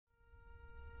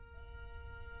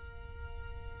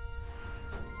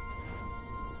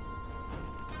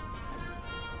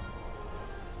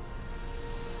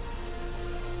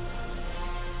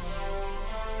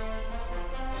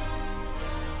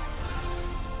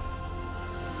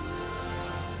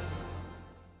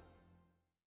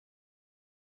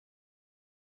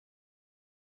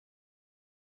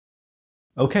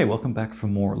Okay, welcome back for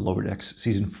more Lower Decks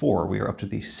Season 4. We are up to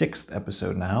the 6th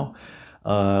episode now.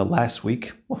 Last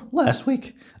week,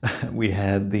 we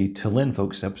had the T'Lyn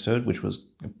focus episode, which was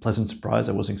a pleasant surprise.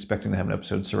 I wasn't expecting to have an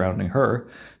episode surrounding her,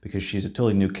 because she's a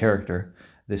totally new character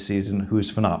this season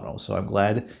who's phenomenal. So I'm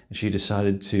glad she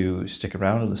decided to stick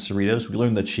around on the Cerritos. We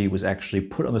learned that she was actually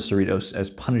put on the Cerritos as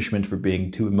punishment for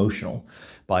being too emotional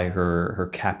by her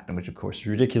captain, which of course is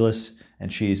ridiculous,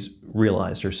 and she's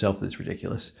realized herself that it's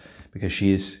ridiculous because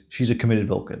she's a committed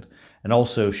Vulcan. And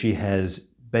also she has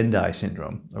Bendai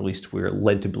syndrome, or at least we're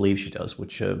led to believe she does,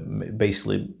 which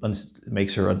basically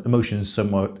makes her emotions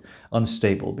somewhat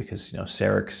unstable because,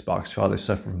 Sarek, Spock's father,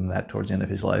 suffered from that towards the end of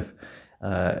his life.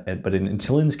 But in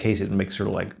T'Lyn's case, it makes her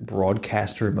like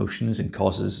broadcast her emotions and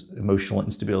causes emotional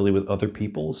instability with other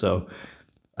people. So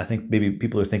I think maybe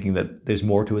people are thinking that there's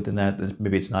more to it than that.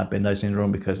 Maybe it's not Bendai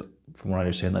syndrome because, from what I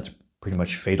understand, that's pretty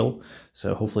much fatal.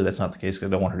 So hopefully that's not the case because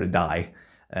I don't want her to die.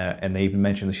 And they even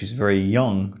mentioned that she's very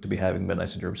young to be having Bendai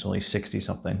syndrome. She's only 60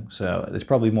 something. So there's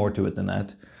probably more to it than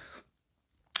that.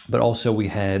 But also we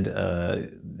had a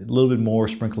little bit more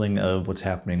sprinkling of what's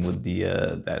happening with the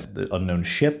unknown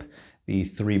ship. The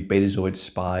three Betazoid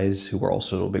spies, who were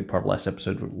also a big part of last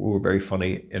episode, were very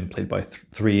funny and played by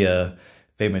three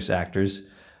famous actors.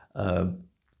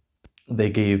 They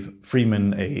gave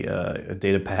Freeman a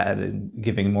data pad and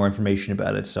giving more information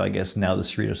about it. So I guess now the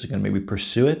Cerritos are going to maybe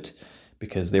pursue it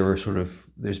because they were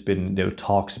there's been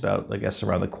talks about, I guess,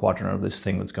 around the quadrant of this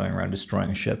thing that's going around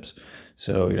destroying ships.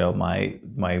 So,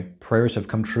 my prayers have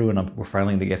come true and we're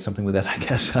finally going to get something with that, I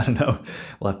guess. I don't know.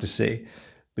 We'll have to see.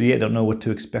 But yeah, I don't know what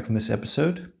to expect from this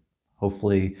episode.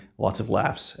 Hopefully lots of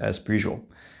laughs as per usual.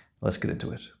 Let's get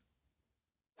into it.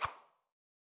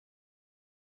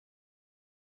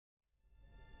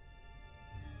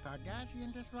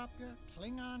 Cardassian disruptor,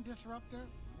 Klingon disruptor,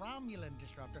 Romulan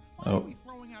disruptor. Why Oh, are we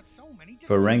throwing out so many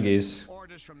Ferengis.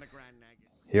 orders from the Grand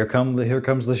Nagus? Here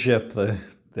comes the ship.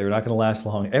 They're not going to last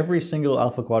long. Every single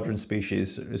Alpha Quadrant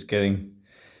species is getting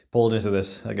pulled into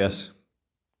this, I guess.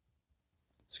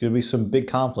 It's going to be some big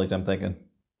conflict, I'm thinking.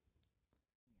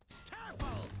 Careful!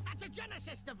 That's a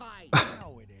Genesis device!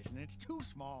 No, it isn't. It's too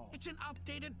small. It's an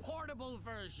updated portable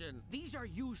version. These are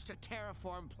used to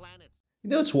terraform planets.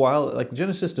 It's wild. Like the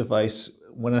Genesis device,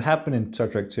 when it happened in Star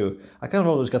Trek 2, I kind of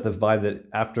always got the vibe that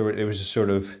after it was just sort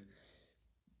of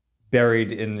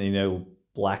buried in,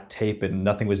 black tape and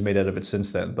nothing was made out of it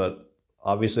since then. But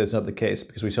obviously that's not the case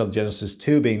because we saw the Genesis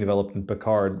 2 being developed in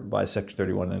Picard by Section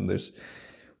 31, and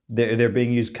they're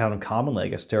being used kind of commonly, I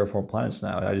guess, to terraform planets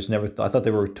now. I just never I thought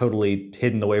they were totally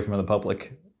hidden away from the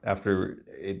public after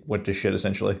it went to shit,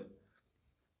 essentially.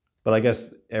 But I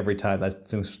guess every time that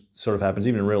thing sort of happens,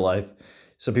 even in real life,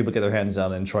 some people get their hands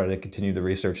on it and try to continue the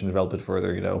research and develop it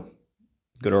further,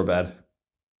 good or bad.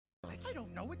 I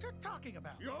don't know what you're talking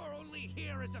about. You're only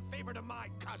here as a favor to my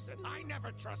cousin. I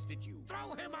never trusted you.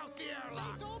 Throw him out the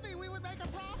airlock. He told me we would make a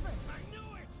profit. I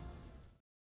knew it.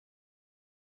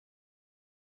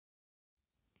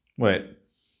 Wait,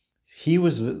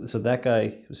 so that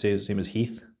guy, say his name is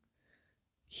Heath,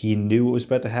 he knew what was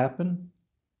about to happen?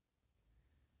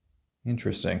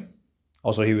 Interesting.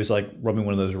 Also, he was like rubbing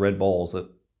one of those red balls that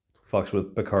fucked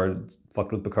with Picard's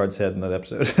head in that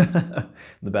episode,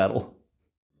 the battle.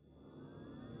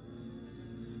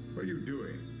 What are you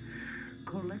doing?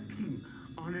 Collecting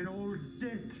on an old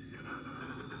debt.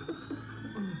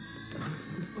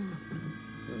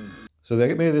 So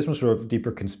maybe there's some sort of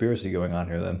deeper conspiracy going on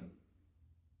here then.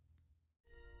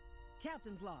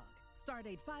 Captain's log,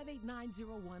 stardate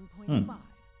 58901.5.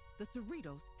 The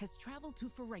Cerritos has traveled to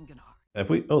Ferenginar.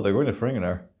 Oh, they're going to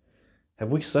Ferenginar.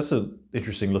 That's an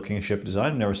interesting looking ship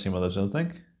design. I've never seen one of those, I don't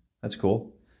think. That's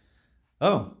cool.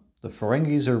 Oh, the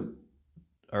Ferengis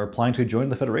are applying to join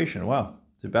the Federation. Wow,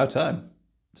 it's about time.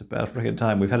 It's about freaking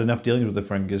time. We've had enough dealings with the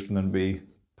Ferengis for them to be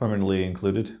permanently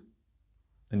inducted.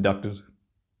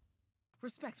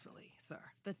 Respectfully, sir,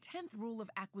 the 10th rule of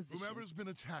acquisition. Whoever's been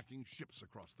attacking ships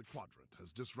across the quadrant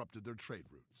has disrupted their trade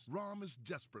routes. Rom is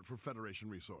desperate for Federation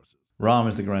resources. Rom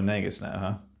is the Grand Nagus now,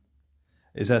 huh?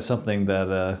 Is that something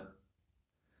that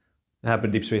happened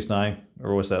in Deep Space Nine,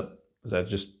 or was that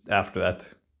just after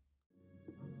that?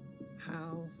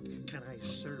 How can I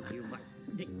serve you, my...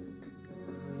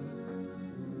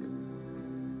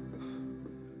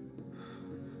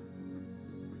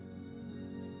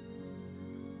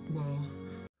 Well...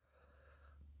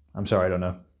 I'm sorry, I don't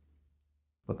know.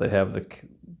 But they have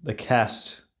the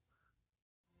cast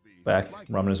back,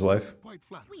 Rom and his wife. Quite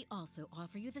flattering. We also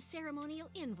offer you the ceremonial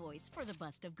invoice for the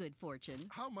bust of good fortune.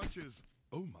 How much is...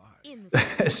 Oh my. In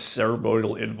the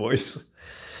Ceremonial invoice. It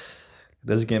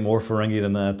doesn't get more Ferengi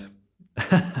than that.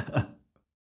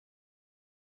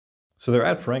 So they're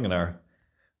at Ferenginar.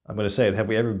 I'm going to say it. Have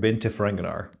we ever been to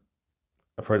Ferenginar?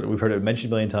 We've heard it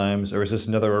mentioned a million times. Or is this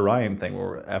another Orion thing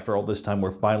where after all this time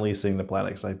we're finally seeing the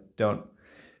planet? 'Cause I don't...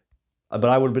 But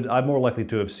I'm more likely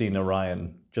to have seen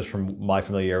Orion just from my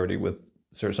familiarity with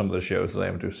some of the shows that I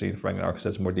am to have seen Ferenginar, because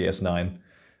that's more DS9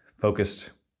 focused,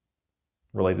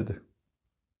 related.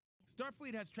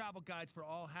 Starfleet has travel guides for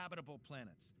all habitable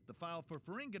planets. The file for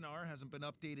Ferenginar hasn't been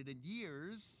updated in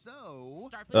years, so...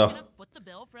 Starfleet's gonna foot the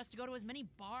bill for us to go to as many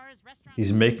bars, restaurants...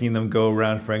 He's making them go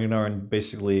around Ferenginar and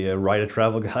basically write a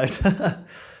travel guide. That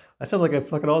sounds like a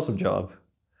fucking awesome job.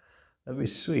 That'd be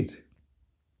sweet.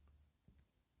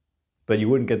 But you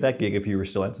wouldn't get that gig if you were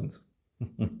still ensigns. You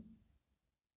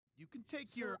can take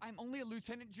Sir, I'm only a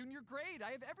lieutenant junior grade.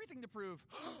 I have everything to prove.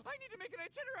 I need to make an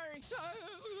itinerary.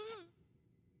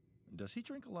 Does he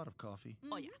drink a lot of coffee?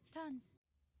 Oh, yeah. Tons.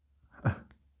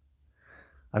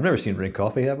 I've never seen him drink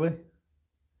coffee, have we?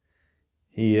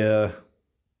 He, get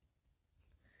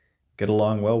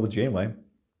along well with Janeway.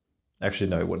 Actually,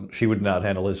 no, he wouldn't. She would not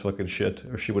handle his fucking shit,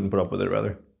 or she wouldn't put up with it,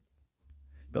 rather.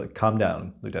 Be like, calm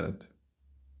down, Lieutenant.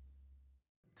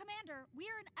 Commander,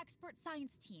 we're an expert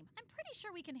science team. I'm pretty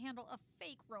sure we can handle a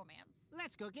fake romance.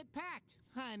 Let's go get packed,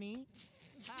 honey.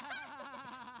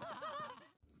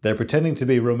 They're pretending to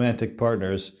be romantic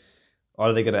partners.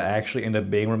 Are they going to actually end up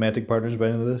being romantic partners by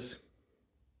the end of this?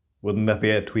 Wouldn't that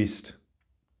be a twist?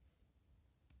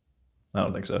 I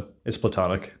don't think so. It's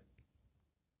platonic.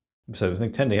 So I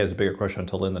think Tendi has a bigger crush on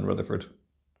T'Lyn than Rutherford.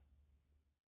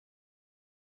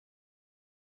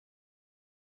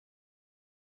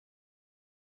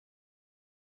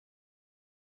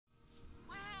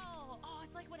 Wow! Oh,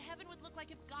 it's like what heaven would look like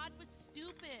if God was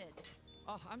stupid.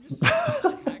 Oh, I'm just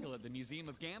so haggle at the Museum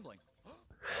of Gambling.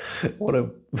 What a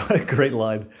great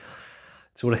line.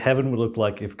 It's what heaven would look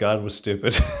like if God was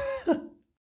stupid.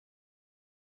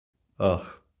 Oh.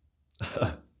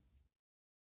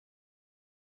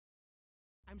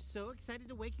 I'm so excited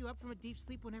to wake you up from a deep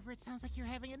sleep whenever it sounds like you're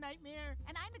having a nightmare.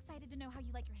 And I'm excited to know how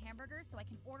you like your hamburgers so I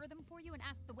can order them for you and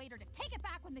ask the waiter to take it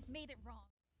back when they've made it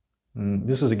wrong.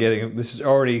 This is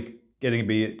already getting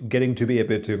to be a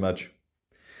bit too much.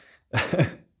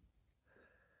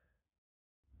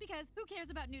 Because who cares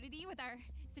about nudity with our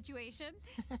situation?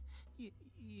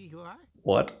 You are?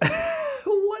 What?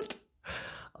 What?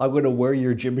 I'm gonna wear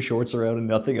your gym shorts around and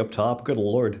nothing up top? Good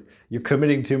lord. You're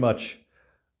committing too much.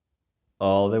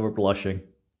 Oh, they were blushing.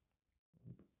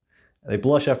 They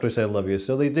blush after I say I love you,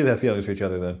 so they do have feelings for each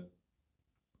other then.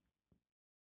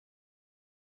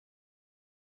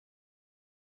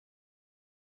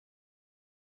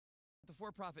 The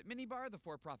for-profit minibar, the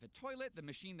for-profit toilet, the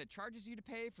machine that charges you to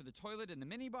pay for the toilet and the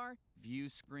minibar. View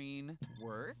screen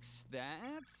works.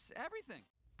 That's everything.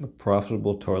 A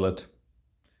profitable toilet.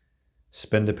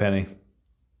 Spend a penny.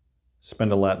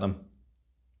 Spend a latinum.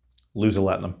 Lose a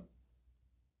latinum.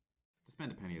 To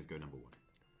spend a penny is go number one.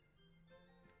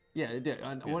 Yeah,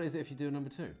 and what is it if you do number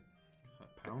two?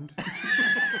 A pound?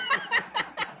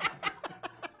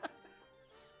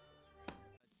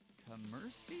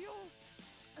 Commercial?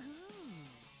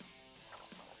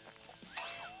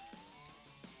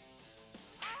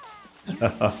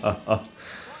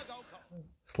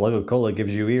 Sluggo Cola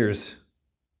gives you ears.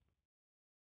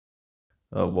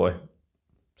 Oh boy.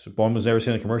 So Boimler's never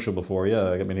seen a commercial before.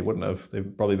 Yeah, I mean, he wouldn't have.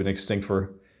 They've probably been extinct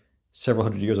for several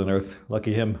hundred years on Earth.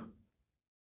 Lucky him.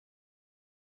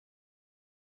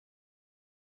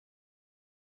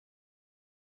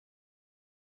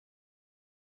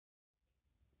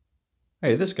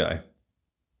 Hey, this guy.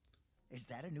 Is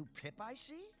that a new pip I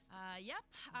see? Yep.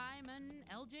 I'm an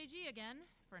LJG again,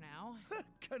 for now.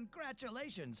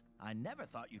 Congratulations. I never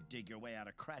thought you'd dig your way out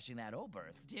of crashing that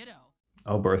Oberth. Ditto.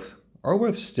 Oberth.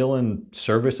 Oberth's still in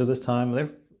service at this time.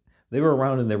 They were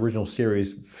around in the original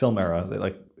series film era.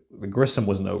 The Grissom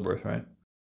was an Oberth, right?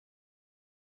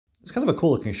 It's kind of a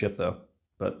cool looking ship though,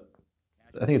 but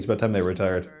I think it's about time they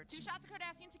retired. 2 shots of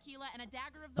Cardassian tequila and a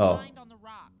dagger of the mind on the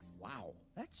rocks. Wow,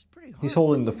 that's pretty hard. He's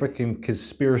holding the freaking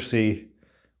conspiracy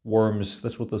worms.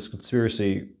 That's what those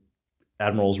conspiracy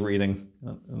admirals were eating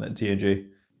in that TNG.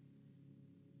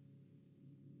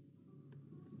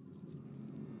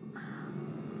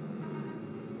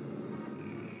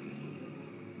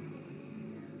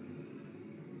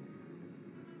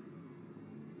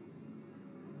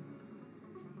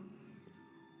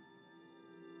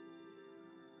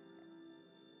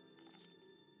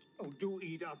 Oh, do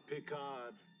eat up,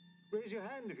 Picard. Raise your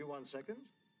hand if you want seconds.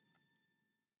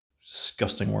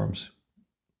 Disgusting worms.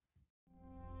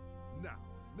 Now,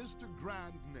 Mr.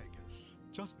 Grand Nagus.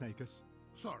 Just Nagus.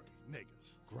 Sorry,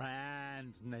 Nagus.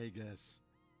 Grand Nagus.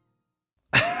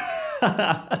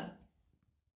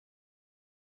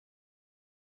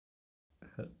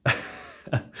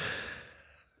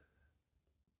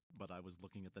 But I was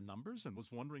looking at the numbers and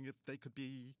was wondering if they could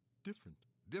be different.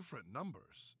 Different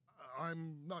numbers?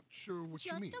 I'm not sure what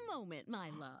you mean. Just a moment, my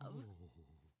love.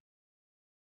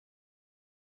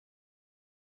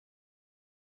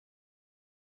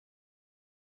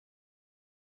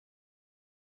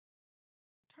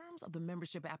 Terms of the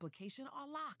membership application are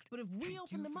locked, but if we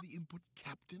open them up... Thank you for the input,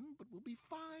 Captain, but we'll be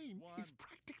fine. He's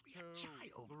practically a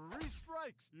child. 3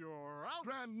 strikes. You're out.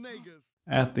 Grand Nagus.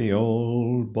 At the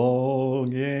old ball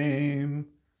game.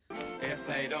 If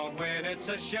they don't win, it's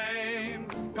a shame,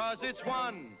 'cause it's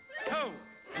 1, 2,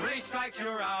 3 strikes,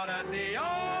 you're out at the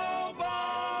old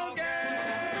ball game.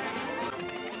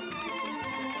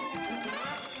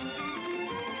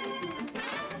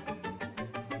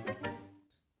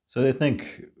 So they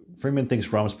think, Freeman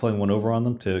thinks Rom's pulling one over on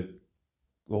them to,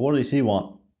 well, what does he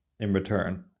want in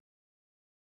return?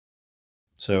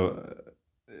 So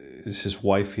is his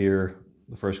wife here,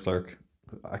 the first clerk,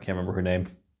 I can't remember her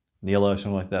name, Neela or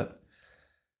something like that.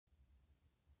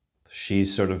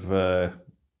 She's sort of,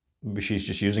 maybe she's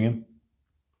just using him?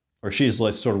 Or she's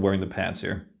like sort of wearing the pants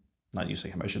here. Not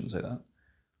using him, I shouldn't say that.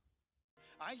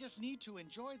 I just need to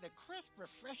enjoy the crisp,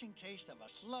 refreshing taste of a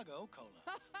Sluggo Cola.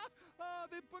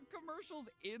 They put commercials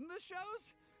in the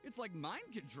shows? It's like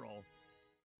mind control.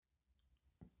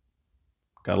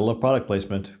 Gotta love product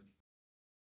placement.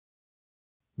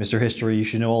 Mr. History, you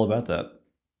should know all about that.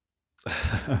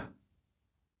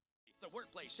 The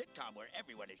workplace sitcom where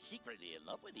everyone is secretly in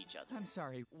love with each other. I'm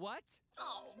sorry, what?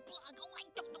 Oh, Blago, I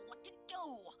don't know what to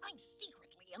do. I'm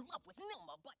secretly in love with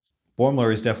Nilma, but...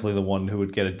 Boimler is definitely the one who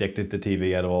would get addicted to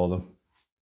TV out of all of them.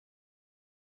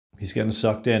 He's getting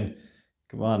sucked in.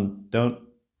 Come on, don't...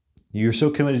 You're so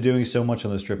committed to doing so much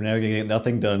on this trip, now you're going to get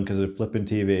nothing done because of flipping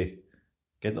TV.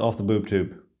 Get off the boob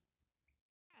tube.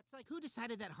 It's like, who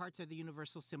decided that hearts are the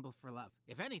universal symbol for love?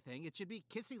 If anything, it should be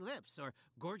kissy lips or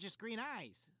gorgeous green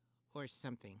eyes. Or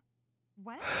something.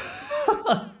 What?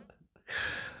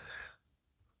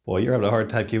 Boy, you're having a hard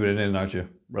time keeping it in, aren't you,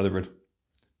 Rutherford?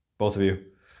 Both of you.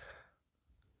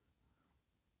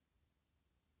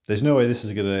 There's no way this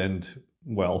is going to end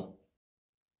well.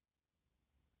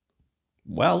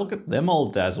 Wow, look at them all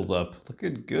dazzled up.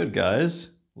 Looking good,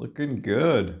 guys. Looking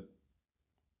good.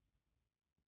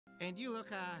 And you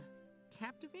look,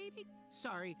 captivated?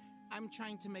 Sorry, I'm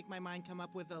trying to make my mind come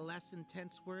up with a less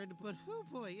intense word, but oh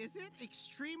boy, is it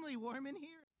extremely warm in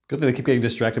here? Good thing they keep getting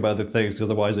distracted by other things, because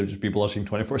otherwise they'd just be blushing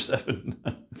 24/7.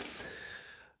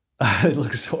 It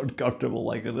looks so uncomfortable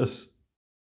like this.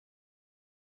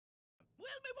 We'll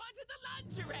move on to the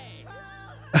lingerie.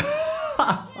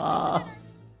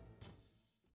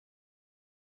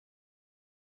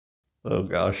 Oh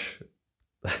gosh.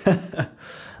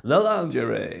 The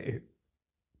lingerie.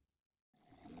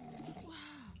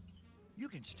 You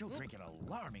can still drink an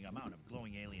alarming amount of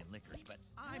glowing alien liquors, but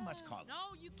I must call it.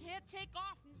 No, you can't take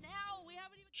off now. We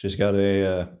haven't even... She's got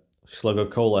a Sluggo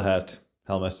Cola hat,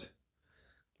 helmet.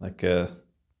 Like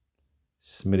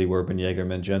Smitty Werben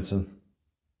Jagerman Jensen.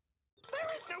 There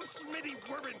is no Smitty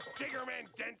Werben Diggerman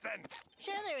Jensen!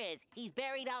 Sure there is. He's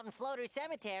buried out in Floater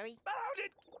Cemetery.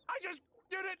 I just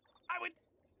did it! I would...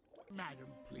 Madam,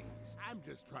 please. I'm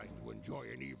just trying to enjoy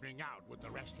an evening out with the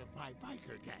rest of my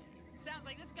biker gang. Sounds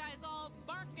like this guy's all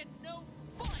bark and no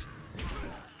fight.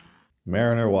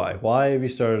 Mariner, why? Why have you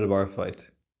started a bar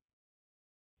fight?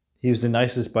 He was the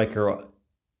nicest biker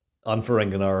on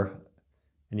Ferenginar,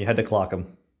 and you had to clock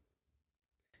him.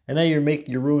 And now you're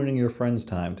ruining your friend's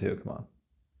time too. Come on.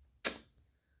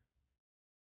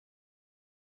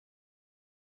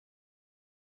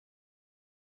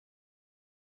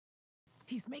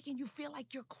 He's making you feel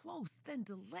like you're close, then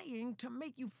delaying to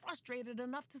make you frustrated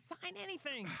enough to sign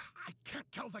anything. I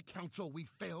can't tell the council we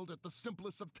failed at the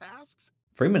simplest of tasks.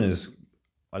 Freeman is...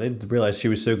 I didn't realize she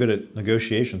was so good at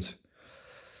negotiations.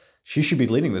 She should be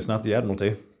leading this, not the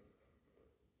Admiralty.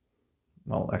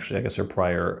 Well, actually, I guess her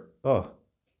prior... Oh.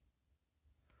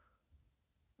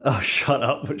 Oh, shut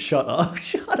up. Shut up.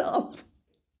 Shut up.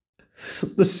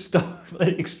 The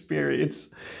Starlight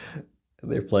Experience.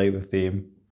 They're playing the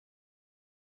theme.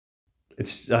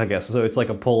 It's, I guess, so it's like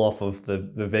a pull off of the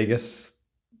Vegas,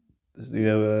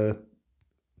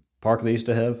 park they used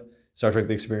to have, Star Trek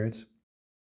The Experience.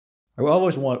 I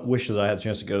always wish that I had the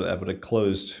chance to go to that, but it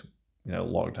closed, a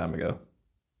long time ago.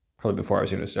 Probably before I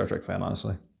was even a Star Trek fan,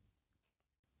 honestly.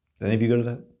 Did any of you go to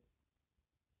that?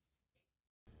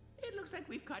 It looks like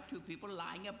we've caught 2 people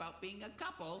lying about being a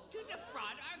couple to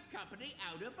defraud our company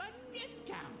out of a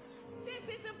discount. This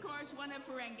is, of course, one of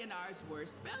Ferenginar's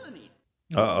worst felonies.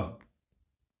 Uh-oh.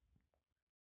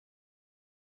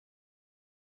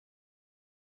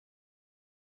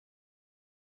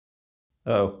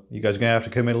 Oh, you guys are gonna have to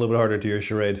commit a little bit harder to your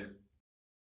charade.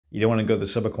 You don't want to go to the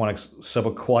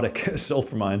subaquatic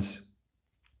sulfur mines.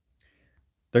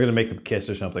 They're gonna make them kiss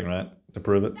or something, right? To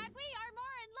prove it. That we are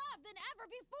more in love than ever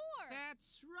before.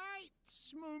 That's right,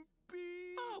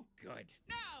 Smoopy. Oh, good.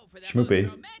 Now for the Schmoopy.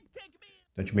 most romantic meal.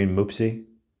 Don't you mean Moopsy?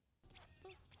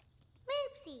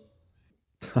 Moopsy.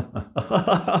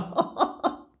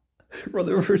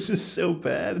 Rutherford is so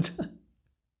bad.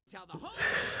 Tell the whole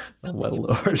Oh my something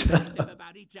lord. attractive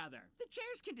about each other. The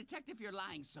chairs can detect if you're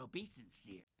lying, so be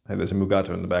sincere. Hey, there's a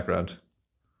Mugato in the background.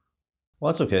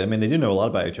 Well, that's okay. I mean, they do know a lot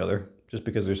about each other, just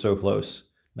because they're so close.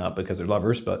 Not because they're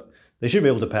lovers, but they should be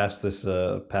able to pass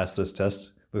this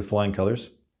test with flying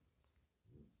colors.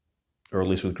 Or at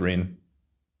least with green.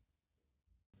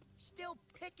 Still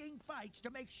picking fights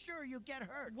to make sure you get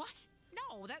hurt. What?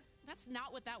 No, that's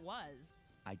not what that was.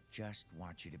 I just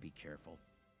want you to be careful.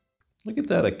 Look at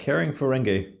that, a caring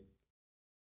Ferengi.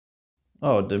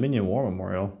 Oh, Dominion War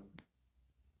Memorial.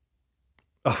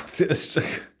 Oh, this.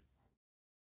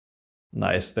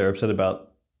 Nice. They're upset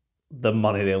about the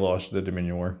money they lost to the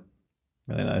Dominion War.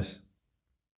 Really nice.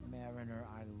 Mariner,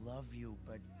 I love you,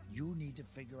 but you need to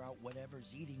figure out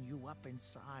whatever's eating you up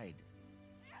inside.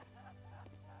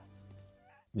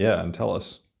 Yeah, and tell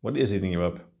us, what is eating you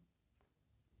up?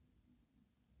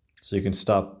 So you can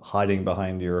stop hiding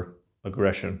behind your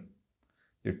aggression,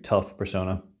 your tough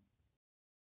persona.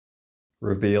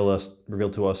 Reveal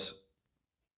to us.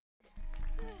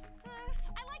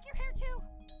 I like your hair too.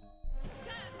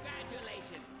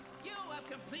 Congratulations! You have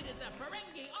completed the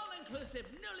Ferengi all-inclusive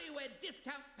newlywed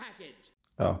discount package.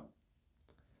 Oh.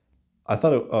 I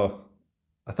thought it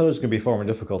was gonna be far more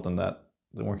difficult than that.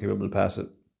 They weren't able to pass it.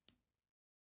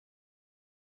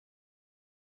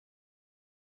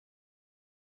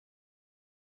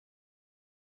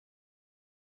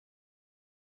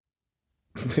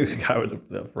 This guy with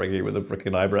the Ferengi with the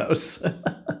freaking eyebrows.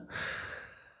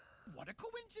 What a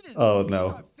coincidence. Oh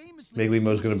no.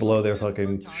 Miglimo's gonna blow their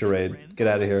fucking charade. Get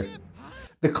out of here.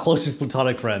 The closest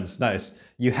platonic friends. Nice.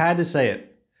 You had to say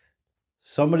it.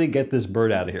 Somebody get this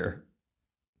bird out of here.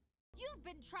 You've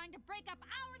been trying to break up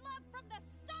our love from the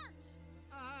start.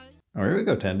 Oh, here we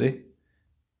go, Tendi.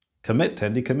 Commit,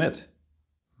 Tendi, commit.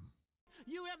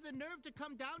 You have the nerve to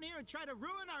come down here and try to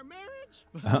ruin our marriage?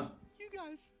 You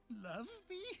guys love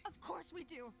me? Of course we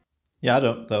do. Yeah, I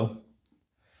don't, though.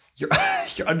 You're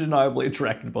undeniably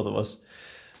attracted to both of us.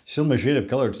 Similar shade of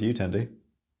color to you, Tendi.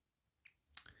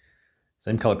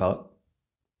 Same color palette.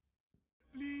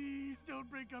 Please don't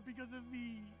break up because of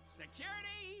me.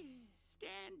 Security,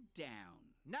 stand down.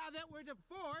 Now that we're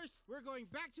divorced, we're going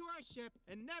back to our ship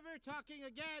and never talking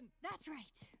again. That's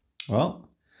right. Well,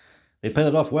 they played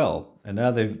it off well, and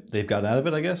now they've gotten out of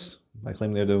it, I guess, by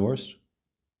claiming they're divorced.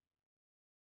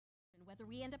 Whether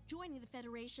we end up joining the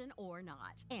Federation or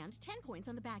not. And 10 points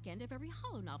on the back end of every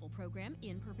holo novel program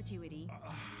in perpetuity.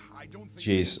 I don't think...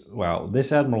 Jeez, wow.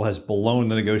 This admiral has blown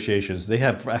the negotiations. They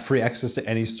have free access to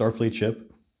any Starfleet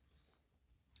ship.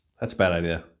 That's a bad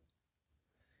idea.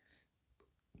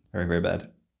 Very, very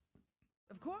bad.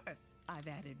 Of course, I've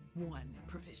added one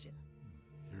provision.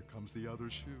 Here comes the other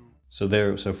shoe.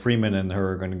 So Freeman and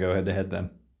her are going to go head to head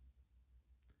then.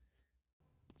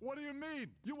 What do you mean?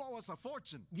 You owe us a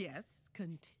fortune. Yes,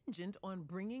 contingent on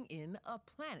bringing in a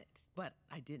planet, but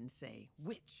I didn't say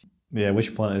which. Yeah,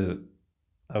 which planet is it?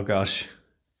 Oh gosh.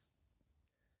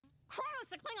 Kronos,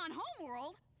 the Klingon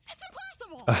homeworld? That's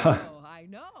impossible! Oh, I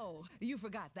know. You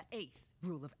forgot the 8th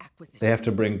rule of acquisition. They have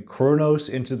to bring Kronos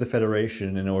into the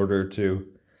Federation in order to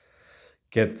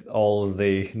get all of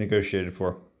the negotiated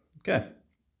for. Okay.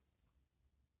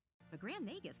 The Grand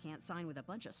Nagus can't sign with a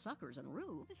bunch of suckers and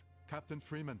rubes. Captain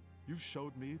Freeman, you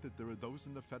showed me that there are those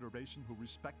in the Federation who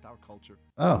respect our culture.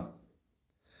 Oh.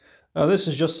 Oh, this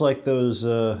is just like those,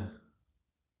 oh,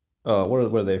 what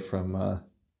are they from, the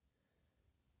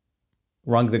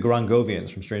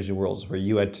Grongovians from Strange New Worlds, where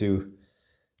you had to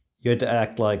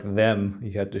act like them.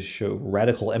 You had to show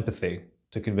radical empathy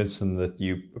to convince them that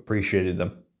you appreciated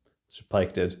them. That's what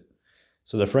Pike did.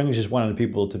 So the Ferengi just wanted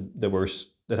people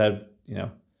that had, you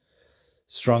know,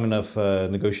 strong enough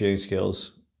negotiating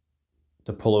skills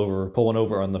to pull one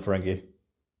over on the Ferengi.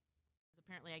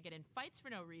 Apparently I get in fights for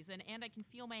no reason, and I can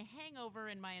feel my hangover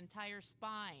in my entire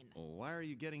spine. Well, why are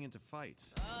you getting into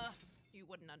fights? You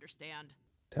wouldn't understand.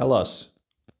 Tell us.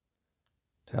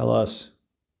 Tell us.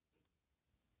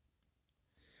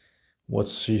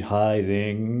 What's she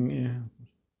hiding?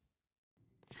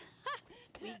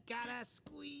 We gotta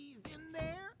squeeze in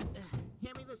there.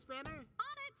 Hand me the spanner.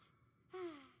 On it.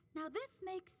 Now this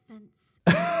makes sense.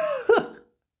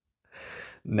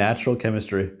 Natural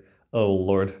chemistry. Oh,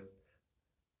 Lord.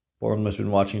 Boimler must have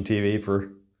been watching TV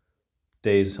for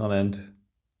days on end.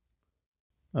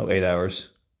 Oh, 8 hours.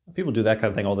 People do that kind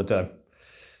of thing all the time.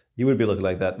 You would be looking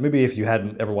like that. Maybe if you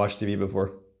hadn't ever watched TV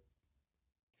before.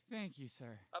 Thank you,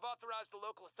 sir. I've authorized the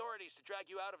local authorities to drag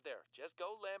you out of there. Just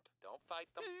go limp. Don't fight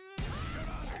them.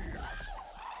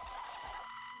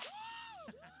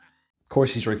 Of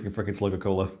course he's drinking frickin'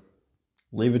 Coca-Cola.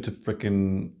 Leave it to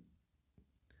frickin'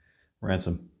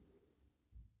 Ransom.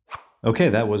 Okay,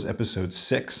 that was episode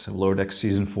 6 of Lower Decks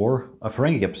Season 4, a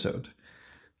Ferengi episode.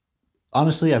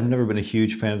 Honestly, I've never been a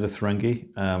huge fan of the Ferengi.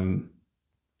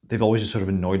 They've always just sort of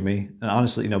annoyed me. And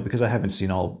honestly, because I haven't seen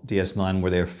all of DS9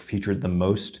 where they're featured the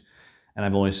most, and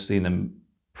I've only seen them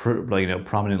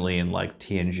prominently in like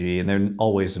TNG, and they're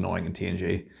always annoying in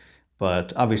TNG.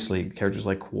 But obviously, characters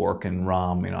like Quark and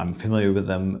Rom, I'm familiar with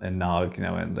them, and Nog,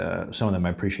 and some of them I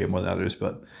appreciate more than others.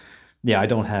 But yeah, I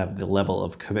don't have the level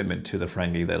of commitment to the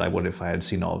Ferengi that I would if I had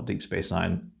seen all of Deep Space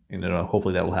Nine.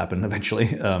 Hopefully that'll happen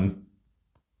eventually.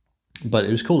 But it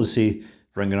was cool to see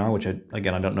Ferenginar, which I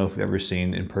don't know if we've ever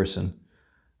seen in person.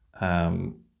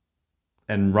 And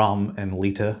Rom and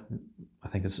Lita, I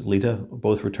think it's Lita,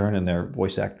 both return, and they're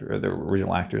voice actor, or they're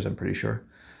original actors, I'm pretty sure.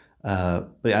 But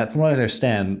yeah, from what I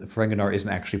understand, Ferenginar isn't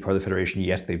actually part of the Federation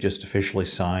yet. They've just officially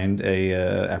signed a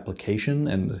application,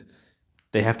 and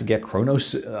they have to get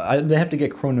Kronos. They have to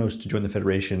get Kronos to join the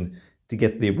Federation to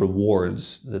get the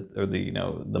rewards or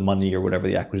the money or whatever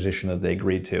the acquisition that they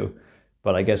agreed to.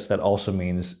 But I guess that also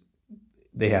means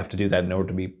they have to do that in order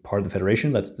to be part of the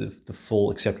Federation. That's the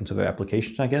full acceptance of their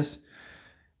application, I guess.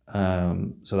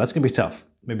 So that's going to be tough.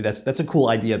 Maybe that's a cool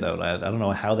idea, though. I don't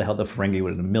know how the hell the Ferengi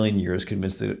would in a million years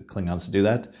convince the Klingons to do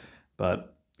that.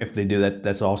 But if they do that,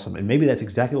 that's awesome. And maybe that's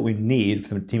exactly what we need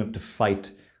for them to team up to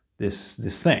fight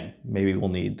this thing. Maybe we'll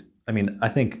need... I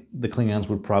think the Klingons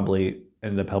would probably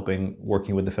end up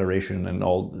working with the Federation, and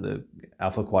all the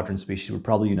Alpha Quadrant species would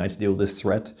probably unite to deal with this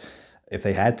threat if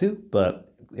they had to.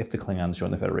 But if the Klingons join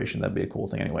the Federation, that'd be a cool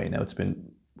thing anyway.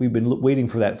 We've been waiting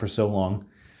for that for so long.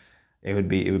 It would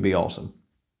be awesome.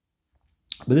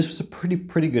 But this was a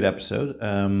pretty good episode.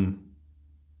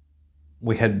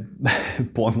 We had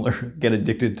Boimler get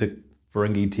addicted to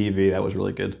Ferengi TV. That was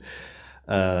really good.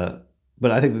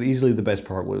 But I think easily the best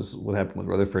part was what happened with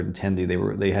Rutherford and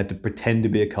Tendi. They had to pretend to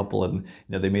be a couple, and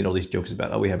they made all these jokes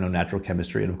about, we have no natural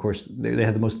chemistry, and of course they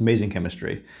had the most amazing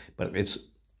chemistry. But it's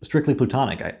strictly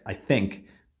platonic, I think.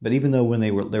 But even though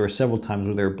there were several times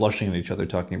where they were blushing at each other,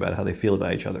 talking about how they feel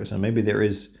about each other. So maybe there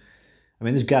is.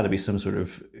 There's got to be some sort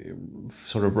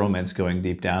of romance going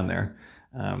deep down there.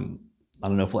 I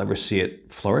don't know if we'll ever see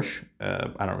it flourish.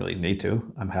 I don't really need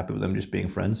to. I'm happy with them just being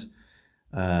friends.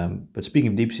 But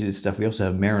speaking of deep-seated stuff, we also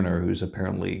have Mariner, who's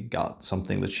apparently got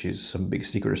something some big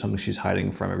secret or something she's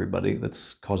hiding from everybody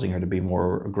that's causing her to be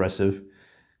more aggressive.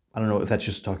 I don't know if that's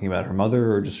just talking about her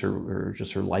mother or just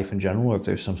her life in general, or if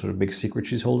there's some sort of big secret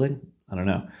she's holding. I don't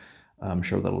know. I'm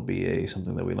sure that'll be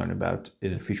something that we learn about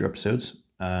in future episodes.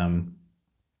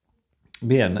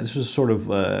 But yeah, this was sort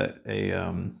of a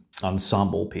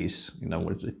ensemble piece,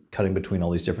 cutting between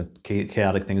all these different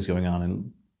chaotic things going on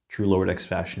in true Lower Decks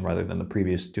fashion, rather than the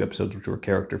previous 2 episodes, which were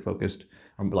character focused,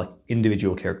 or like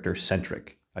individual character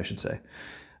centric, I should say,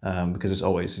 because it's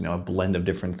always a blend of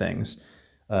different things,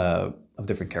 of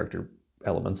different character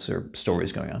elements or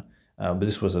stories going on. But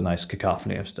this was a nice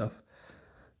cacophony of stuff.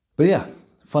 But yeah,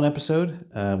 fun episode.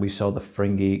 We saw the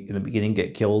Ferengi in the beginning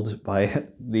get killed by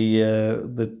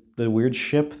the weird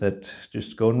ship that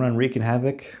just going around wreaking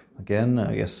havoc. Again,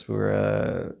 I guess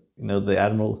we're the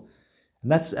Admiral,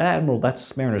 and that's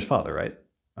Mariner's father, right?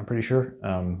 I'm pretty sure.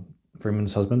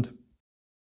 Freeman's husband.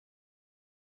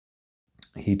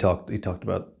 He talked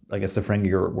about, I guess, the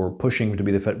Ferengi were pushing to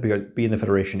be in the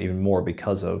Federation even more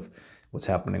because of what's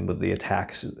happening with the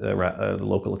attacks. The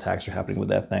local attacks are happening with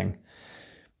that thing.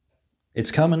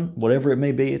 It's coming, whatever it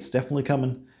may be. It's definitely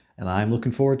coming, and I'm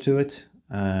looking forward to it.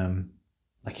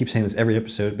 I keep saying this every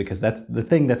episode because that's the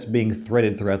thing that's being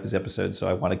threaded throughout this episode, so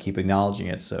I want to keep acknowledging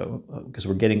it. So because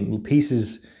we're getting little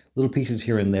pieces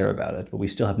here and there about it, but we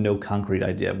still have no concrete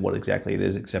idea of what exactly it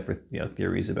is, except for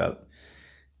theories about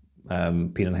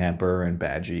Peanut Hamper and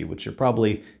Badgie, which are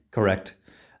probably correct.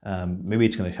 Maybe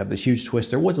it's going to have this huge twist.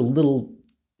 There was a little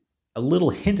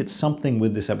hint at something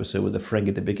with this episode, with the Ferengi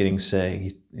at the beginning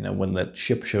saying, when that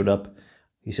ship showed up,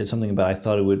 he said something about, I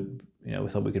thought it would. We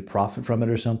thought we could profit from it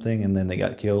or something, and then they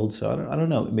got killed. So I don't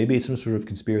know. Maybe it's some sort of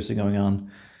conspiracy going on.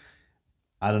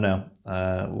 I don't know.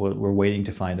 We're waiting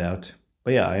to find out.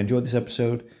 But yeah, I enjoyed this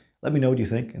episode. Let me know what you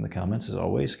think in the comments, as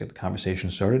always. Get the conversation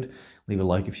started. Leave a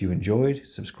like if you enjoyed.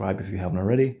 Subscribe if you haven't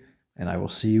already. And I will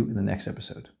see you in the next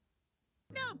episode.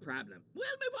 No problem.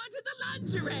 We'll move on to the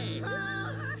lingerie.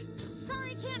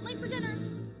 Sorry, can't. Late for dinner.